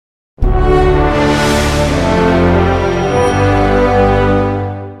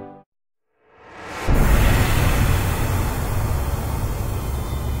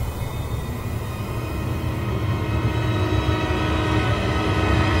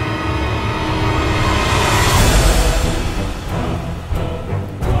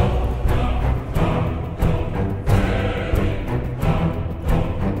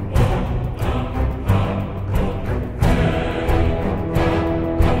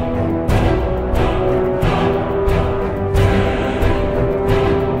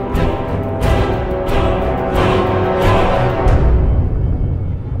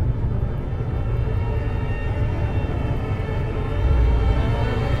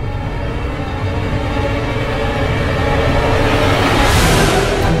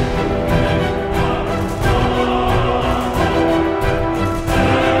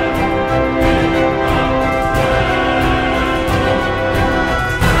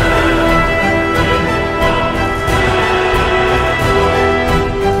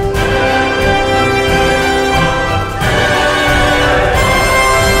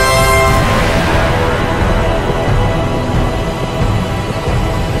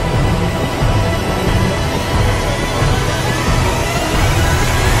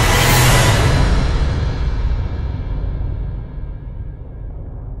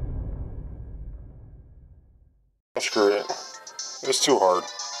it's too hard.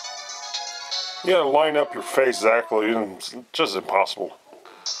 You gotta line up your face exactly, and it's just impossible.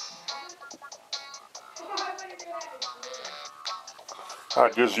 I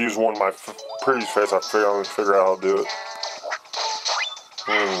just use one of my previous face. I figure out how to do it.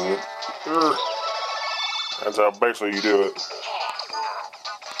 That's how basically you do it.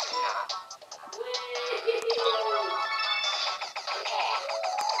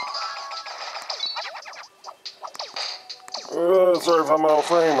 Sorry if I'm out of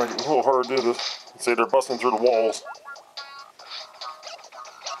frame. It's a little hard to do this. See, they're busting through the walls.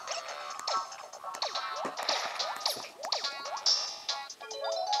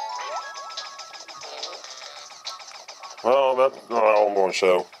 Well, that's not all I'm going to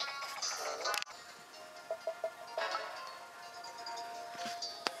show.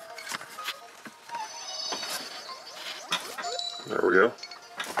 There we go.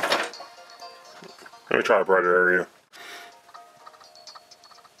 Let me try a brighter area.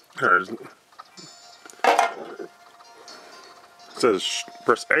 There it is. It says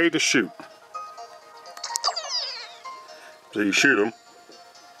press A to shoot. So you shoot him,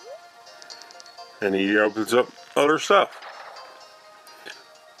 and he opens up other stuff.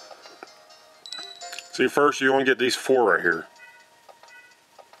 See, first you want to get these 4 right here.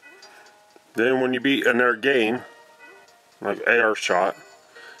 Then when you beat another game, like AR shot,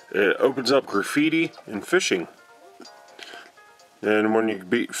 it opens up graffiti and fishing. And when you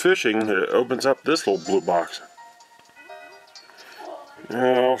beat fishing, it opens up this little blue box. And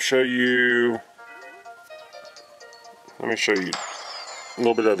I'll show you. Let me show you a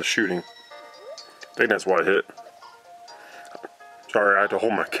little bit of the shooting. I think that's what I hit. Sorry, I had to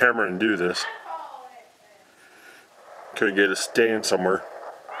hold my camera and do this. Couldn't get it to stand somewhere.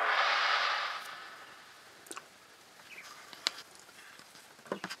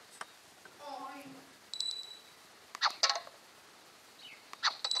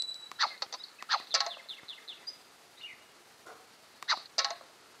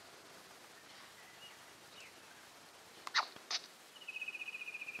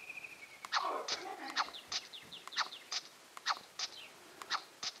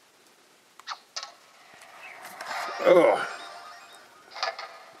 Oh,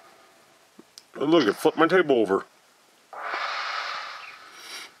 look, it flipped my table over.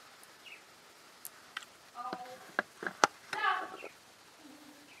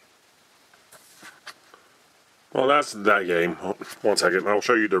 Well, that's that game. One second, I'll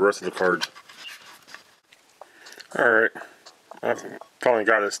show you the rest of the cards. Alright, I've finally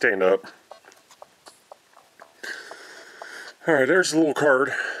got it stand up. Alright, there's the little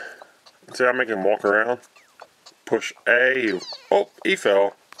card. See, I make him walk around. Push A. Oh, he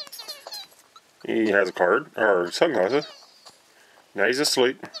fell. He has a card, or sunglasses. Now he's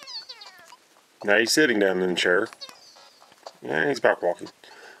asleep. Now he's sitting down in the chair. Yeah, he's back walking.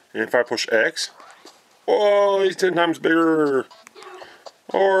 And if I push X, oh, he's 10 times bigger.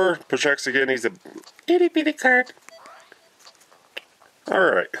 Or push X again, he's a itty bitty card.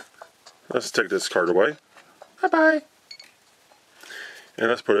 Alright, let's take this card away. Bye bye. And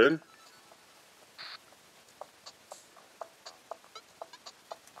let's put it in.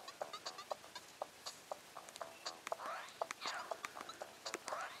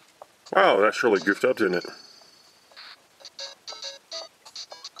 Wow, that's really goofed up, didn't it?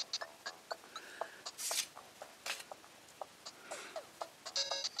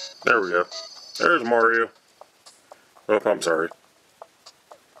 There we go. There's Mario. Oh, I'm sorry.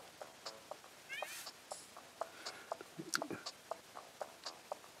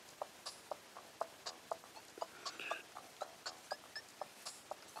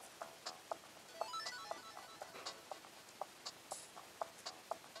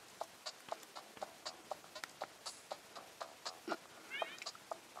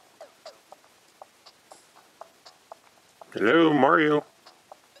 Hello, Mario.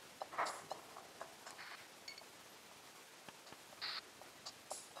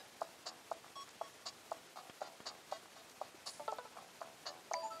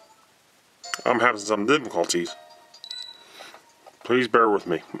 I'm having some difficulties. Please bear with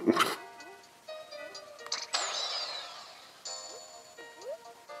me.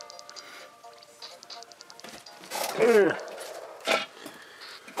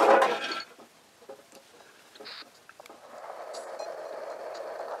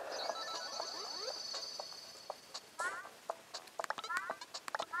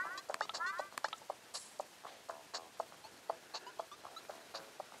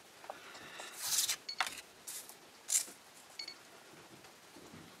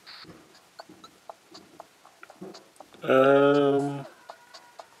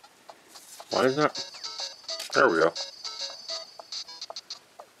 Why is that? There we go.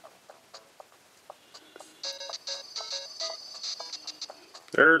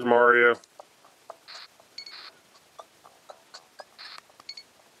 There's Mario.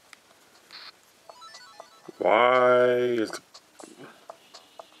 Why is...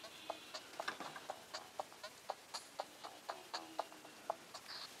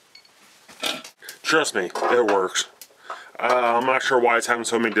 Trust me, it works. I'm not sure why it's having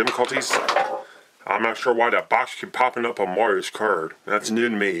so many difficulties. I'm not sure why that box keeps popping up on Mario's card. That's new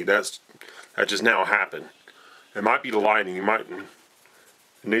to me. That just now happened. It might be the lighting.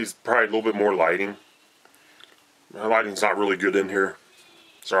 It needs probably a little bit more lighting. My lighting's not really good in here.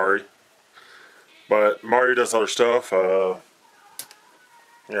 Sorry. But Mario does other stuff.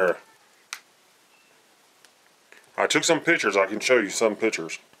 Yeah. I took some pictures. I can show you some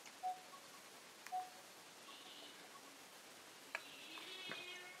pictures.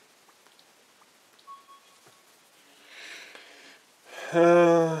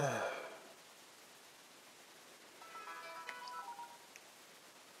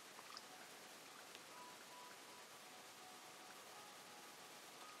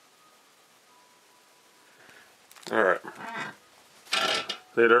 Alright.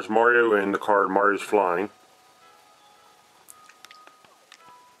 See, there's Mario in the card. Mario's flying.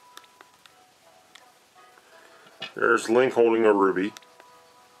 There's Link holding a ruby.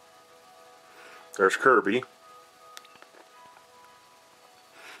 There's Kirby.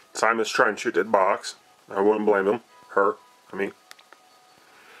 Simon's trying to shoot that box. I wouldn't blame him. Her. I mean.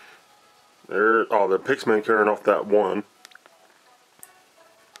 There. Oh, the Pixman carrying off that one.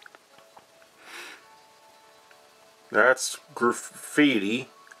 That's graffiti.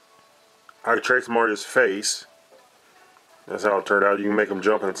 I traced Mario's face. That's how it turned out. You can make him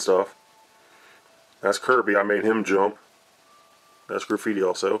jump and stuff. That's Kirby. I made him jump. That's graffiti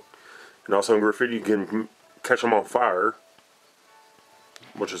also. And also in graffiti you can catch them on fire,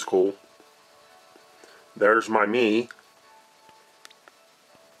 which is cool. There's my me.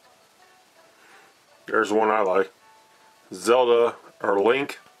 There's the one I like. Zelda, or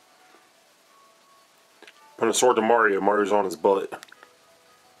Link, putting a sword to Mario. Mario's on his butt.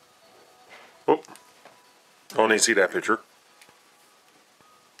 Oh, I don't need to see that picture.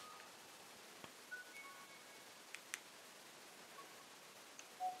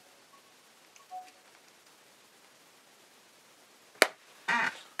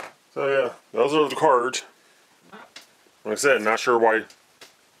 So yeah, those are the cards. Like I said, not sure why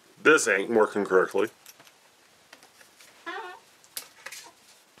this ain't working correctly.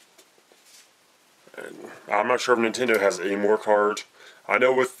 And I'm not sure if Nintendo has any more cards. I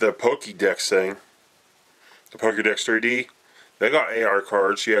know with the Pokédex thing, the Pokédex 3D, they got AR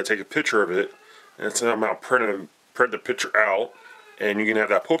cards. You gotta take a picture of it, and somehow print the picture out, and you can have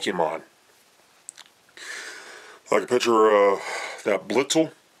that Pokemon. Like a picture of that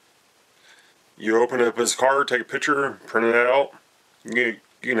Blitzel. You open up his card, take a picture, print it out, you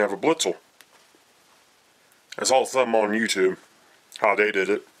can have a Blitzel. I saw something on YouTube, how they did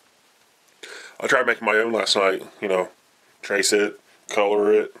it. I tried making my own last night, you know, trace it,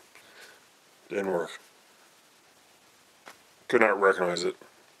 color it, didn't work. Could not recognize it.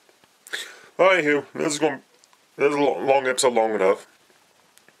 Well, anywho, this is a long episode, long enough.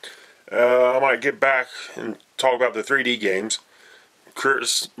 I might get back and talk about the 3D games.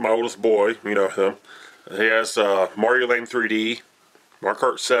 Chris, my oldest boy, you know him, he has Mario Land 3D, Mario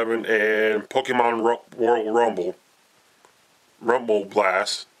Kart 7, and Pokemon World Rumble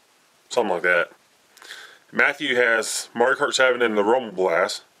Blast, something like that. Matthew has Mario Kart 7 and the Rumble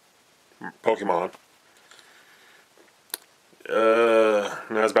Blast, Pokemon.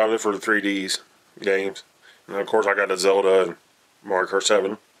 And that's about it for the 3Ds games. And of course I got the Zelda and Mario Kart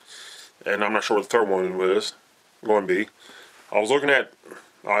 7. And I'm not sure what the third one is going to be. I was looking at,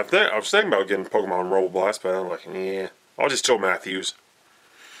 I was thinking about getting Pokemon Rumble Blast, but I'm like, yeah, I'll just tell Matthews,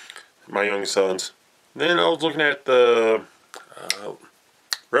 my young sons. Then I was looking at the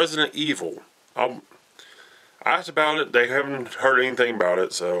Resident Evil. I asked about it. They haven't heard anything about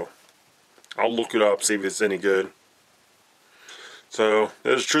it, so I'll look it up, see if it's any good. So,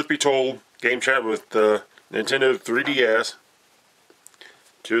 there's Truth Be Told game chat with the Nintendo 3DS.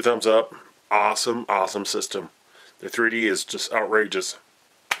 2 thumbs up. Awesome, awesome system. The 3D is just outrageous.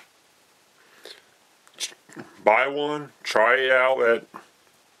 Buy one, try it out.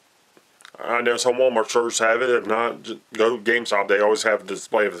 I know some Walmart stores have it. If not, just go to GameStop. They always have a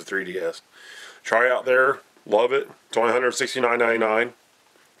display of the 3DS. Try it out there. Love it. It's only $169.99.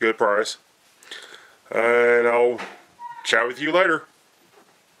 Good price. And I'll chat with you later.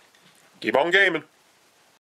 Keep on gaming.